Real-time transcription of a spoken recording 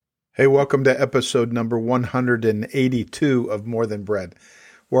Hey, welcome to episode number 182 of More Than Bread,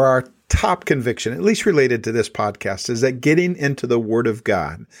 where our top conviction, at least related to this podcast, is that getting into the Word of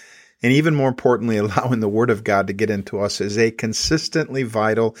God, and even more importantly, allowing the Word of God to get into us, is a consistently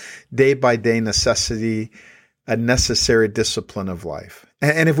vital, day-by-day necessity, a necessary discipline of life.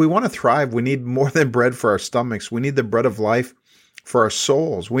 And if we want to thrive, we need more than bread for our stomachs. We need the bread of life for our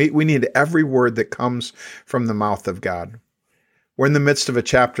souls. We need every word that comes from the mouth of God. We're in the midst of a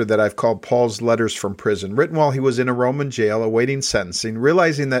chapter that I've called Paul's Letters from Prison, written while he was in a Roman jail awaiting sentencing,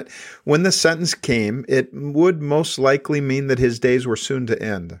 realizing that when the sentence came, it would most likely mean that his days were soon to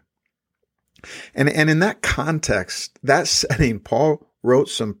end. And in that context, that setting, Paul wrote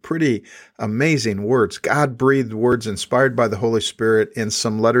some pretty amazing words, God-breathed words inspired by the Holy Spirit in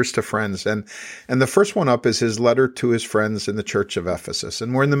some letters to friends. And the first one up is his letter to his friends in the church of Ephesus.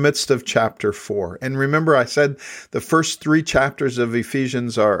 And we're in the midst of chapter 4. And remember, I said the first 3 chapters of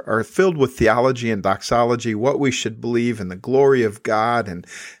Ephesians are filled with theology and doxology, what we should believe in the glory of God and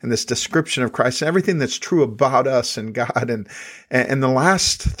this description of Christ and everything that's true about us and God. And the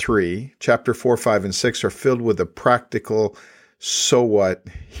last 3, chapter 4, 5, and 6, are filled with a practical so what?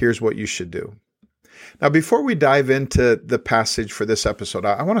 Here's what you should do. Now, before we dive into the passage for this episode,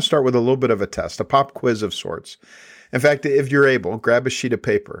 I want to start with a little bit of a test, a pop quiz of sorts. In fact, if you're able, grab a sheet of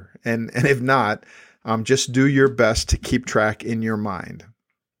paper. And if not, just do your best to keep track in your mind.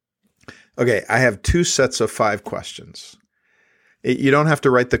 Okay, I have 2 sets of 5 questions. You don't have to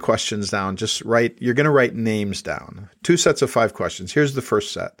write the questions down. You're going to write names down. 2 sets of 5 questions. Here's the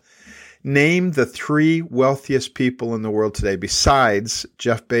first set. Name the 3 wealthiest people in the world today besides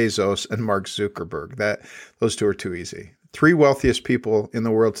Jeff Bezos and Mark Zuckerberg. Those 2 are too easy. 3 wealthiest people in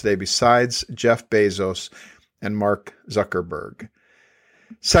the world today besides Jeff Bezos and Mark Zuckerberg.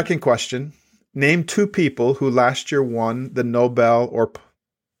 Second question, name 2 people who last year won the Nobel or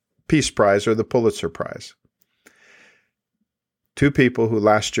Peace Prize or the Pulitzer Prize. 2 people who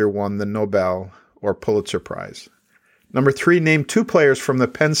last year won the Nobel or Pulitzer Prize. Number 3, name 2 players from the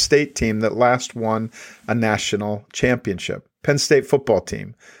Penn State team that last won a national championship. Penn State football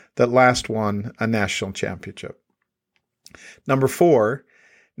team that last won a national championship. Number 4,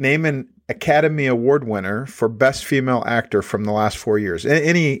 name an Academy Award winner for Best Female Actor from the last 4 years.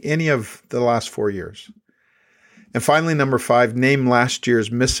 Any of the last 4 years. And finally, number 5, name last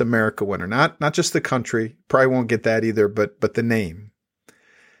year's Miss America winner. Not just the country, probably won't get that either, but the name.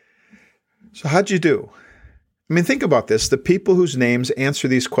 So how'd you do? I mean, think about this. The people whose names answer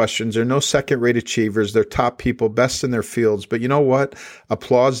these questions are no second-rate achievers. They're top people, best in their fields. But you know what?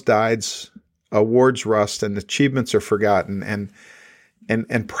 Applause dies, awards rust, and achievements are forgotten.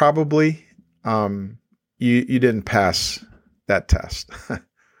 And probably you didn't pass that test.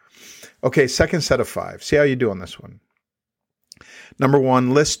 Okay, second set of 5. See how you do on this one. Number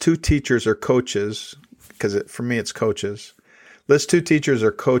 1, list 2 teachers or coaches, because for me it's coaches. List 2 teachers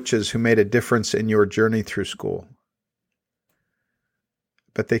or coaches who made a difference in your journey through school.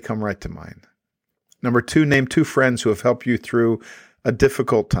 But they come right to mind. Number 2, name 2 friends who have helped you through a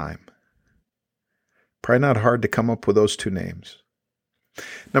difficult time. Probably not hard to come up with those 2 names.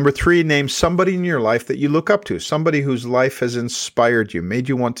 Number 3, name somebody in your life that you look up to, somebody whose life has inspired you, made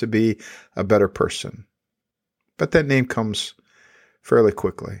you want to be a better person. But that name comes fairly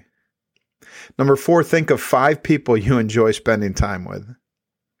quickly. Number 4, think of 5 people you enjoy spending time with.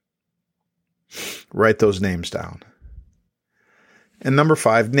 Write those names down. And number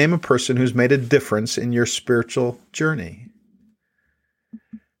 5, name a person who's made a difference in your spiritual journey.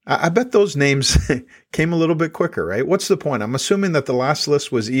 I bet those names came a little bit quicker, right? What's the point? I'm assuming that the last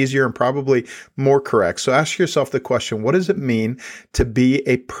list was easier and probably more correct. So ask yourself the question, what does it mean to be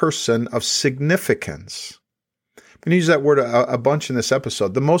a person of significance? I'm going to use that word a bunch in this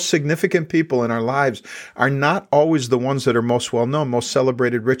episode. The most significant people in our lives are not always the ones that are most well-known, most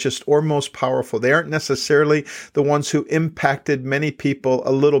celebrated, richest, or most powerful. They aren't necessarily the ones who impacted many people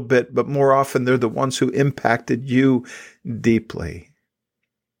a little bit, but more often they're the ones who impacted you deeply.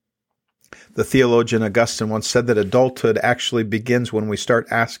 The theologian Augustine once said that adulthood actually begins when we start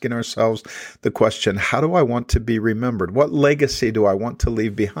asking ourselves the question, how do I want to be remembered? What legacy do I want to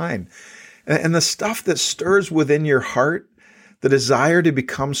leave behind? And the stuff that stirs within your heart, the desire to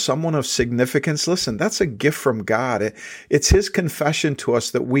become someone of significance, listen, that's a gift from God. It's His confession to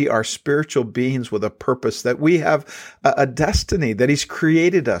us that we are spiritual beings with a purpose, that we have a destiny, that He's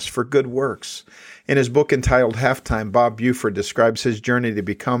created us for good works. In his book entitled Halftime, Bob Buford describes his journey to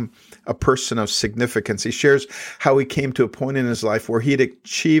become a person of significance. He shares how he came to a point in his life where he'd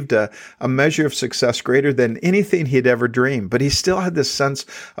achieved a measure of success greater than anything he'd ever dreamed, but he still had this sense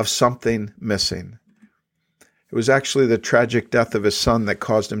of something missing. It was actually the tragic death of his son that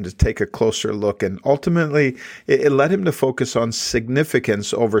caused him to take a closer look. And ultimately, it led him to focus on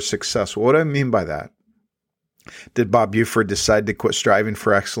significance over success. What do I mean by that? Did Bob Buford decide to quit striving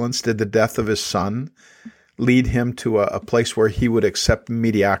for excellence? Did the death of his son lead him to a place where he would accept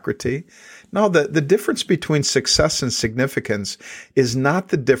mediocrity? No, the difference between success and significance is not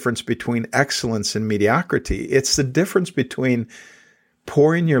the difference between excellence and mediocrity. It's the difference between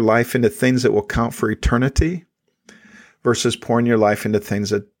pouring your life into things that will count for eternity versus pouring your life into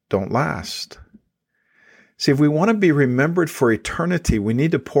things that don't last. See, if we want to be remembered for eternity, we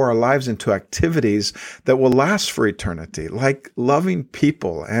need to pour our lives into activities that will last for eternity, like loving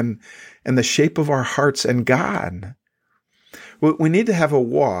people and the shape of our hearts and God. We need to have a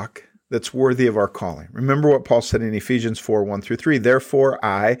walk that's worthy of our calling. Remember what Paul said in Ephesians 4, 1-3. Therefore,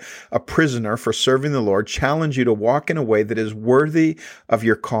 I, a prisoner for serving the Lord, challenge you to walk in a way that is worthy of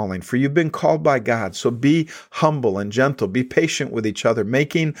your calling. For you've been called by God, so be humble and gentle. Be patient with each other,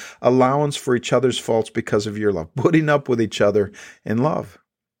 making allowance for each other's faults because of your love, putting up with each other in love.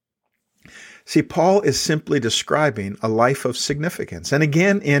 See, Paul is simply describing a life of significance. And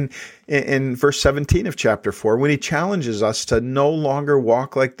again, in verse 17 of chapter 4, when he challenges us to no longer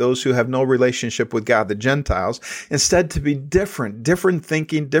walk like those who have no relationship with God, the Gentiles, instead to be different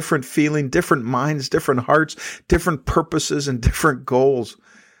thinking, different feeling, different minds, different hearts, different purposes, and different goals.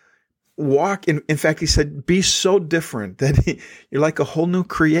 Walk, in fact, he said, be so different that you're like a whole new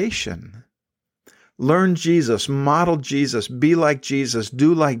creation. Learn Jesus, model Jesus, be like Jesus,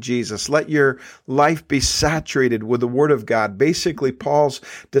 do like Jesus. Let your life be saturated with the Word of God. Basically, Paul's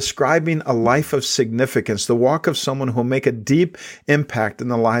describing a life of significance, the walk of someone who will make a deep impact in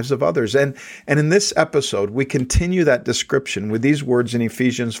the lives of others. And in this episode, we continue that description with these words in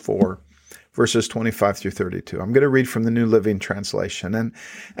Ephesians 4, verses 25-32. I'm going to read from the New Living Translation.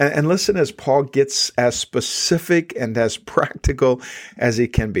 And listen as Paul gets as specific and as practical as he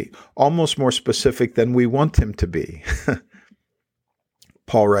can be, almost more specific than we want him to be.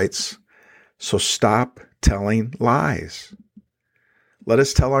 Paul writes, so stop telling lies. Let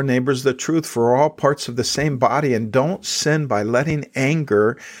us tell our neighbors the truth, for we're all parts of the same body, and don't sin by letting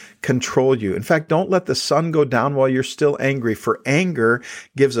anger control you. In fact, don't let the sun go down while you're still angry, for anger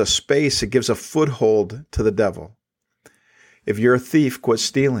gives a space, it gives a foothold to the devil. If you're a thief, quit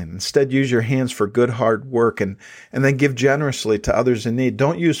stealing. Instead, use your hands for good, hard work, and then give generously to others in need.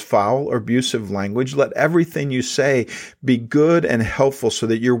 Don't use foul or abusive language. Let everything you say be good and helpful so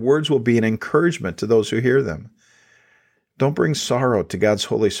that your words will be an encouragement to those who hear them. Don't bring sorrow to God's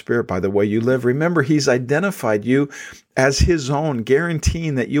Holy Spirit by the way you live. Remember, He's identified you as His own,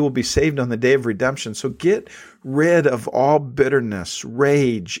 guaranteeing that you will be saved on the day of redemption. So get rid of all bitterness,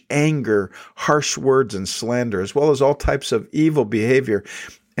 rage, anger, harsh words, and slander, as well as all types of evil behavior.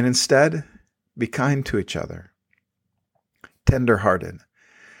 And instead, be kind to each other, tender-hearted,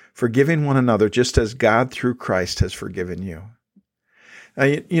 forgiving one another just as God through Christ has forgiven you.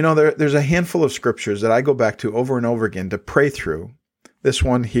 There's a handful of scriptures that I go back to over and over again to pray through. This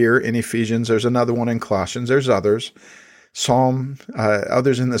one here in Ephesians, there's another one in Colossians, there's others,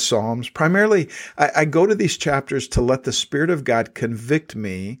 others in the Psalms. Primarily, I go to these chapters to let the Spirit of God convict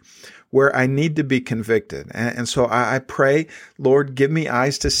me where I need to be convicted. And so I pray, Lord, give me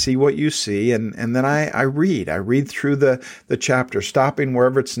eyes to see what you see. And then I read through the chapter, stopping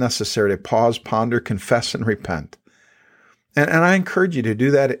wherever it's necessary to pause, ponder, confess, and repent. And I encourage you to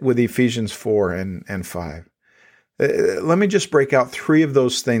do that with Ephesians 4 and 5. Let me just break out three of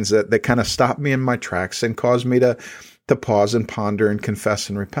those things that kind of stop me in my tracks and cause me to pause and ponder and confess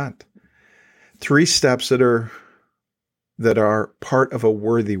and repent. Three steps that are part of a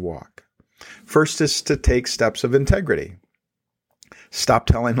worthy walk. First is to take steps of integrity. Stop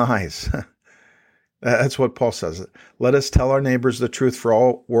telling lies. That's what Paul says. Let us tell our neighbors the truth,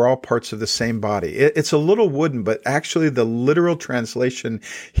 for we're all parts of the same body. It's a little wooden, but actually the literal translation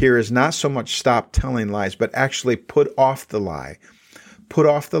here is not so much stop telling lies, but actually put off the lie. Put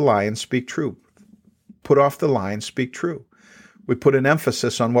off the lie and speak true. Put off the lie and speak true. We put an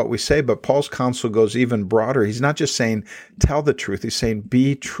emphasis on what we say, but Paul's counsel goes even broader. He's not just saying tell the truth. He's saying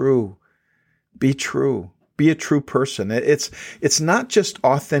be true. Be true. Be a true person. It's not just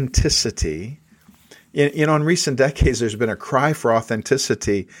authenticity. In recent decades, there's been a cry for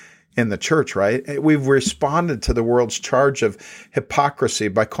authenticity in the church, right? We've responded to the world's charge of hypocrisy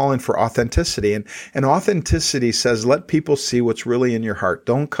by calling for authenticity. And authenticity says, let people see what's really in your heart.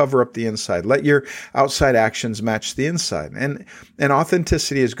 Don't cover up the inside. Let your outside actions match the inside. And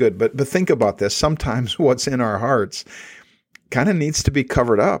authenticity is good. But think about this. Sometimes what's in our hearts kind of needs to be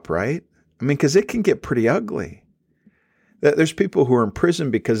covered up, right? I mean, because it can get pretty ugly. There's people who are in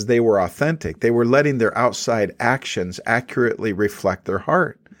prison because they were authentic. They were letting their outside actions accurately reflect their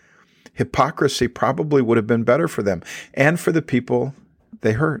heart. Hypocrisy probably would have been better for them and for the people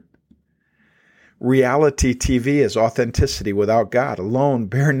they hurt. Reality TV is authenticity without God. Alone,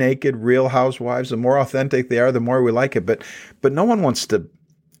 bare naked, real housewives. The more authentic they are, the more we like it. But no one wants to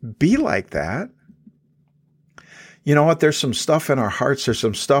be like that. You know what? There's some stuff in our hearts. There's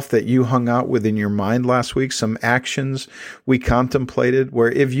some stuff that you hung out with in your mind last week, some actions we contemplated,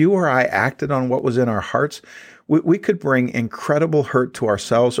 where if you or I acted on what was in our hearts, we could bring incredible hurt to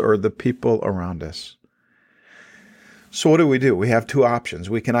ourselves or the people around us. So what do? We have two options.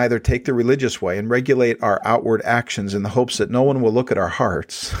 We can either take the religious way and regulate our outward actions in the hopes that no one will look at our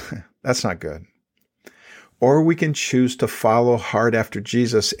hearts. That's not good. Or we can choose to follow hard after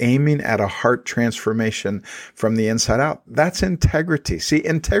Jesus, aiming at a heart transformation from the inside out. That's integrity. See,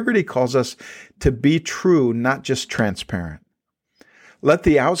 integrity calls us to be true, not just transparent. Let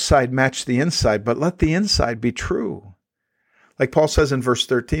the outside match the inside, but let the inside be true. Like Paul says in verse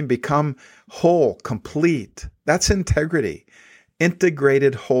 13, become whole, complete. That's integrity.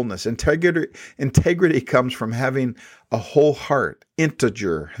 Integrated wholeness. Integrity comes from having a whole heart.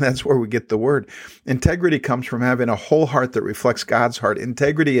 Integer. That's where we get the word. Integrity comes from having a whole heart that reflects God's heart.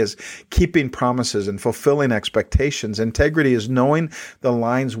 Integrity is keeping promises and fulfilling expectations. Integrity is knowing the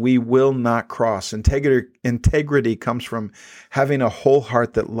lines we will not cross. Integrity comes from having a whole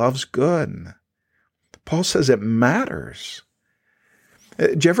heart that loves good. Paul says it matters.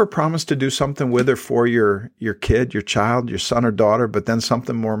 Did you ever promise to do something with or for your kid, your child, your son or daughter, but then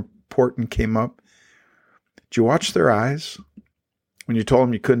something more important came up? Did you watch their eyes when you told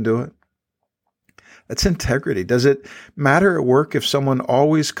them you couldn't do it? That's integrity. Does it matter at work if someone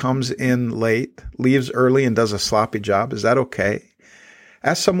always comes in late, leaves early, and does a sloppy job? Is that okay?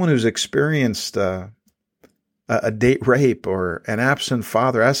 Ask someone who's experienced a date rape or an absent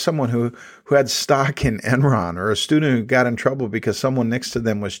father. Ask someone who had stock in Enron, or a student who got in trouble because someone next to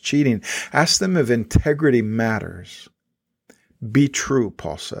them was cheating. Ask them if integrity matters. Be true,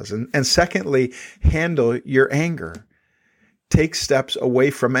 Paul says. And secondly, handle your anger. Take steps away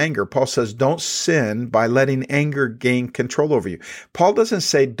from anger. Paul says, don't sin by letting anger gain control over you. Paul doesn't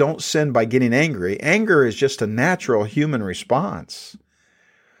say don't sin by getting angry. Anger is just a natural human response.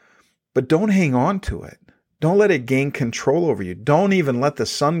 But don't hang on to it. Don't let it gain control over you. Don't even let the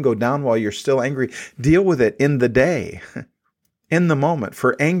sun go down while you're still angry. Deal with it in the day, in the moment.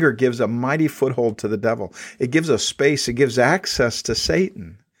 For anger gives a mighty foothold to the devil. It gives us space. It gives access to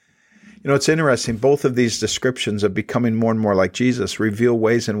Satan. You know, it's interesting. Both of these descriptions of becoming more and more like Jesus reveal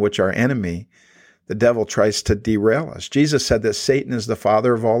ways in which our enemy, the devil, tries to derail us. Jesus said that Satan is the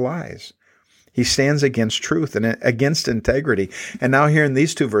father of all lies. He stands against truth and against integrity. And now here in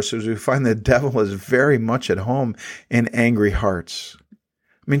these two verses, we find the devil is very much at home in angry hearts.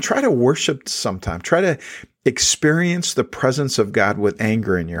 I mean, try to worship sometime. Try to experience the presence of God with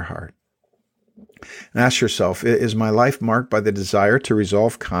anger in your heart. And ask yourself, is my life marked by the desire to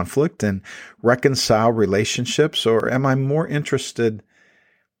resolve conflict and reconcile relationships, or am I more interested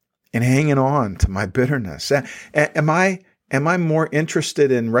in hanging on to my bitterness? Am I more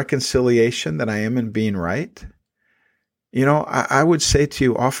interested in reconciliation than I am in being right? You know, I would say to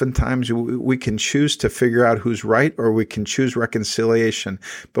you, oftentimes we can choose to figure out who's right, or we can choose reconciliation,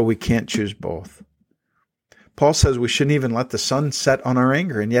 but we can't choose both. Paul says we shouldn't even let the sun set on our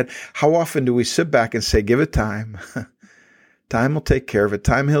anger. And yet, how often do we sit back and say, give it time? Time will take care of it.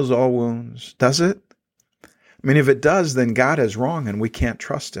 Time heals all wounds. Does it? I mean, if it does, then God is wrong and we can't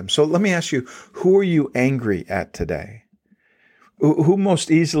trust him. So let me ask you, who are you angry at today? Who most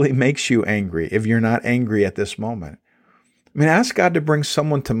easily makes you angry if you're not angry at this moment? I mean, ask God to bring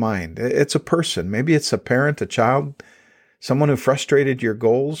someone to mind. It's a person. Maybe it's a parent, a child, someone who frustrated your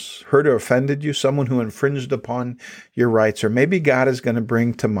goals, hurt or offended you, someone who infringed upon your rights. Or maybe God is going to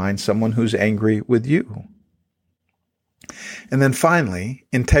bring to mind someone who's angry with you. And then finally,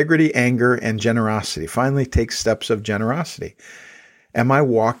 integrity, anger, and generosity. Finally, take steps of generosity. Am I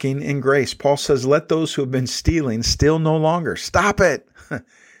walking in grace? Paul says, let those who have been stealing steal no longer. Stop it.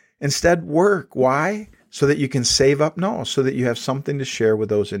 Instead, work. Why? So that you can save up? No, so that you have something to share with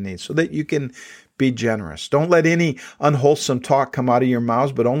those in need, so that you can be generous. Don't let any unwholesome talk come out of your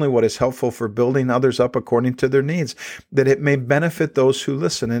mouths, but only what is helpful for building others up according to their needs, that it may benefit those who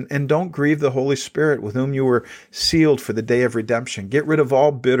listen. And don't grieve the Holy Spirit, with whom you were sealed for the day of redemption. Get rid of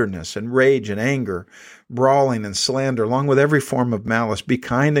all bitterness and rage and anger, brawling and slander, along with every form of malice. Be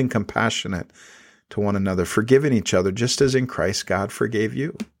kind and compassionate to one another, forgiving each other, just as in Christ God forgave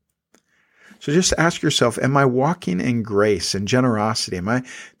you. So just ask yourself, am I walking in grace and generosity? Am I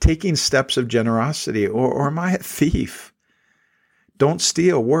taking steps of generosity, or am I a thief? Don't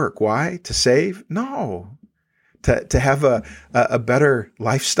steal work. Why? To save? No. To have a better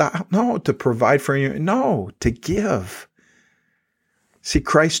lifestyle? No. To provide for you? No. To give. See,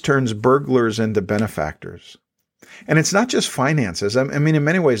 Christ turns burglars into benefactors. And it's not just finances. I mean, in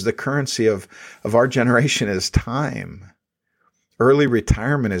many ways, the currency of our generation is time. Early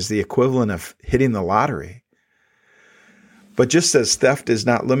retirement is the equivalent of hitting the lottery. But just as theft is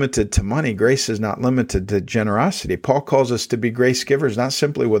not limited to money, grace is not limited to generosity. Paul calls us to be grace givers, not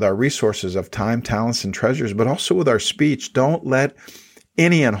simply with our resources of time, talents, and treasures, but also with our speech. Don't let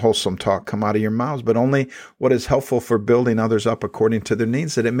any unwholesome talk come out of your mouths, but only what is helpful for building others up according to their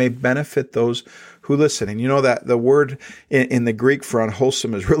needs, that it may benefit those who listen. And you know that the word in the Greek for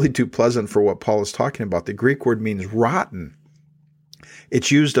unwholesome is really too pleasant for what Paul is talking about. The Greek word means rotten. It's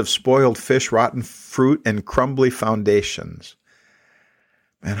used of spoiled fish, rotten fruit, and crumbly foundations.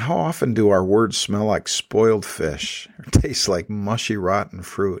 And how often do our words smell like spoiled fish or taste like mushy, rotten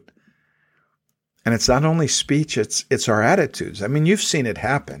fruit? And it's not only speech, it's our attitudes. I mean, you've seen it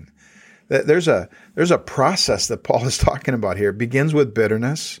happen. There's a process that Paul is talking about here. It begins with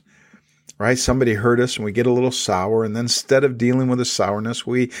bitterness, right? Somebody hurt us and we get a little sour, and then instead of dealing with the sourness,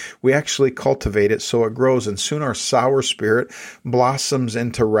 we actually cultivate it so it grows, and soon our sour spirit blossoms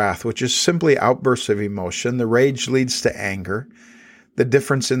into wrath, which is simply outbursts of emotion. The rage leads to anger. The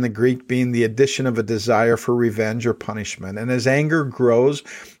difference in the Greek being the addition of a desire for revenge or punishment. And as anger grows,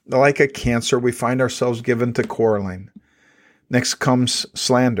 like a cancer, we find ourselves given to quarreling. Next comes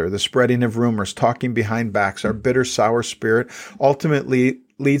slander, the spreading of rumors, talking behind backs. Our bitter, sour spirit ultimately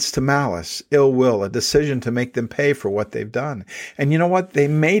leads to malice, ill will, a decision to make them pay for what they've done. And you know what? They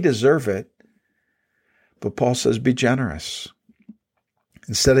may deserve it, but Paul says, be generous.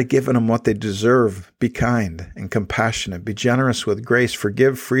 Instead of giving them what they deserve, be kind and compassionate. Be generous with grace.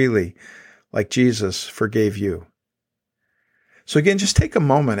 Forgive freely like Jesus forgave you. So again, just take a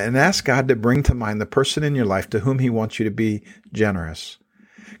moment and ask God to bring to mind the person in your life to whom he wants you to be generous.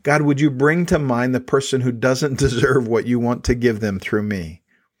 God, would you bring to mind the person who doesn't deserve what you want to give them through me?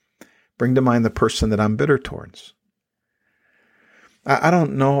 Bring to mind the person that I'm bitter towards. I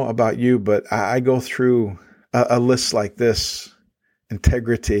don't know about you, but I go through a list like this.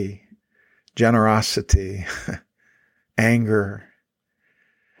 Integrity, generosity, anger.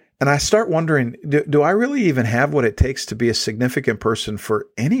 And I start wondering, do I really even have what it takes to be a significant person for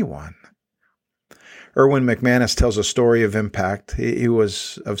anyone? Erwin McManus tells a story of impact. He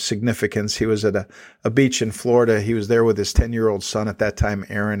was of significance. He was at a beach in Florida. He was there with his 10-year-old son at that time,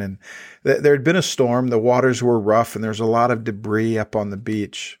 Aaron. And there had been a storm. The waters were rough, and there's a lot of debris up on the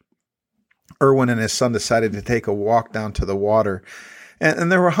beach. Erwin and his son decided to take a walk down to the water.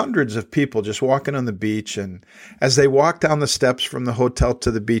 And there were hundreds of people just walking on the beach. And as they walked down the steps from the hotel to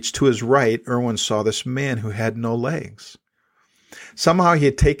the beach, to his right, Erwin saw this man who had no legs. Somehow he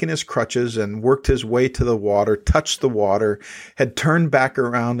had taken his crutches and worked his way to the water, touched the water, had turned back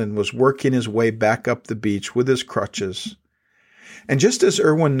around and was working his way back up the beach with his crutches. And just as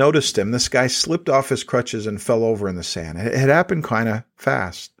Erwin noticed him, this guy slipped off his crutches and fell over in the sand. It had happened kind of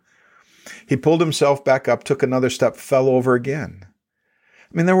fast. He pulled himself back up, took another step, fell over again.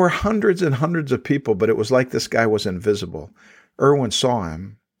 I mean, there were hundreds and hundreds of people, but it was like this guy was invisible. Erwin saw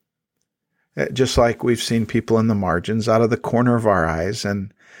him, just like we've seen people in the margins out of the corner of our eyes,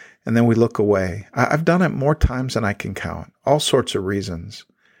 and then we look away. I've done it more times than I can count, all sorts of reasons.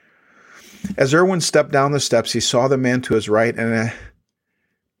 As Erwin stepped down the steps, he saw the man to his right,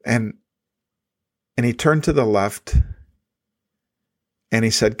 and he turned to the left, and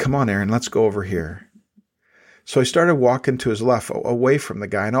he said, "Come on, Aaron, let's go over here." So he started walking to his left, away from the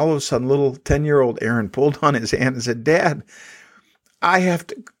guy. And all of a sudden, little 10-year-old Aaron pulled on his hand and said, "Dad, I have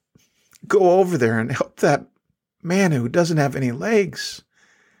to go over there and help that man who doesn't have any legs."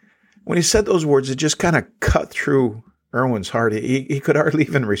 When he said those words, it just kind of cut through Erwin's heart. He could hardly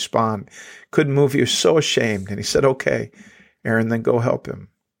even respond, couldn't move. He was so ashamed. And he said, "Okay, Aaron, then go help him."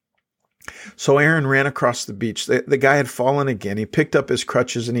 So Aaron ran across the beach. The guy had fallen again. He picked up his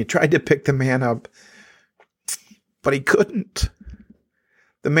crutches and he tried to pick the man up, but he couldn't.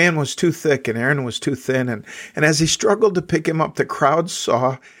 The man was too thick and Aaron was too thin. And as he struggled to pick him up, the crowd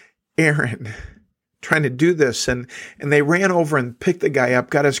saw Aaron trying to do this. And they ran over and picked the guy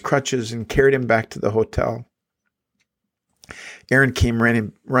up, got his crutches, and carried him back to the hotel. Aaron came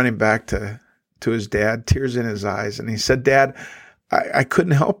running back to his dad, tears in his eyes. And he said, "Dad, I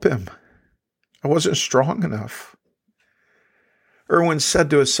couldn't help him. I wasn't strong enough." Erwin said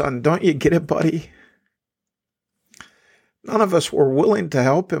to his son, "Don't you get it, buddy? None of us were willing to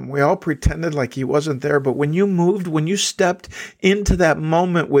help him. We all pretended like he wasn't there. But when you moved, when you stepped into that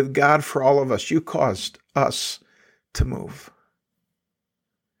moment with God for all of us, you caused us to move."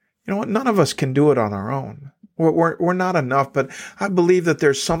 You know what? None of us can do it on our own. We're not enough, but I believe that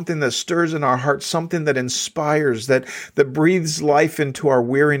there's something that stirs in our hearts, something that inspires, that breathes life into our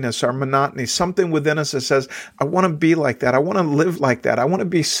weariness, our monotony, something within us that says, I want to be like that. I want to live like that. I want to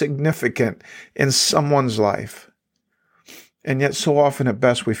be significant in someone's life. And yet so often at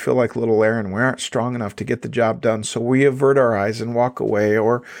best we feel like little Aaron. We aren't strong enough to get the job done. So we avert our eyes and walk away,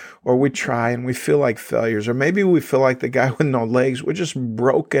 or we try and we feel like failures. Or maybe we feel like the guy with no legs. We're just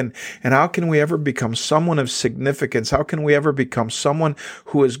broken. And how can we ever become someone of significance? How can we ever become someone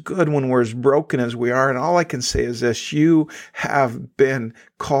who is good when we're as broken as we are? And all I can say is this: you have been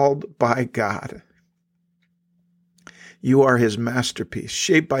called by God. You are his masterpiece,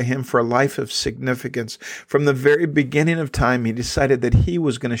 shaped by him for a life of significance. From the very beginning of time, he decided that he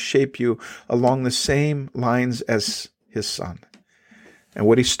was going to shape you along the same lines as his son. And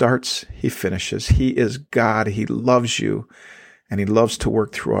what he starts, he finishes. He is God. He loves you, and he loves to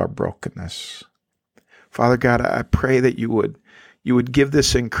work through our brokenness. Father God, I pray that you would give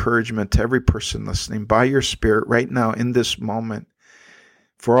this encouragement to every person listening by your Spirit right now in this moment.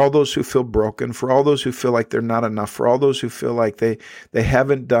 For all those who feel broken, for all those who feel like they're not enough, for all those who feel like they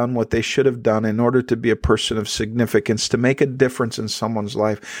haven't done what they should have done in order to be a person of significance, to make a difference in someone's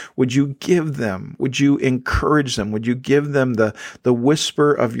life, would you give them, would you encourage them, would you give them the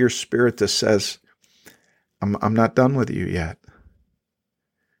whisper of your Spirit that says, I'm not done with you yet.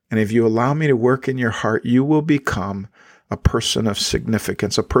 And if you allow me to work in your heart, you will become a person of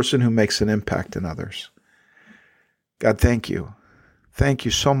significance, a person who makes an impact in others. God, thank you. Thank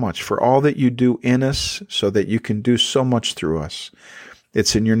you so much for all that you do in us so that you can do so much through us.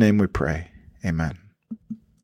 It's in your name we pray. Amen.